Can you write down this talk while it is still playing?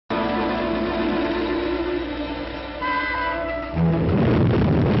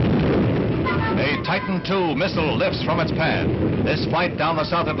Titan II missile lifts from its pad. This flight down the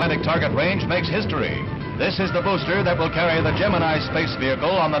South Atlantic target range makes history. This is the booster that will carry the Gemini space vehicle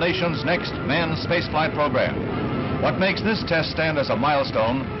on the nation's next manned spaceflight program. What makes this test stand as a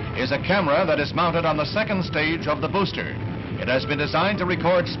milestone is a camera that is mounted on the second stage of the booster. It has been designed to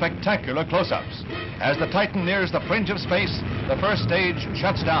record spectacular close-ups. As the Titan nears the fringe of space, the first stage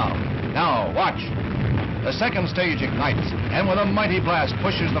shuts down. Now, watch. The second stage ignites, and with a mighty blast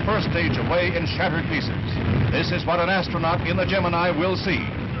pushes the first stage away in shattered pieces. This is what an astronaut in the Gemini will see.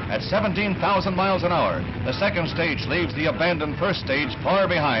 At 17,000 miles an hour, the second stage leaves the abandoned first stage far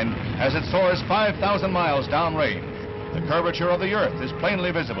behind as it soars 5,000 miles downrange. The curvature of the Earth is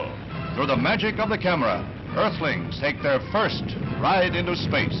plainly visible. Through the magic of the camera, Earthlings take their first ride into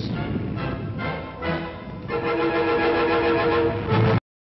space.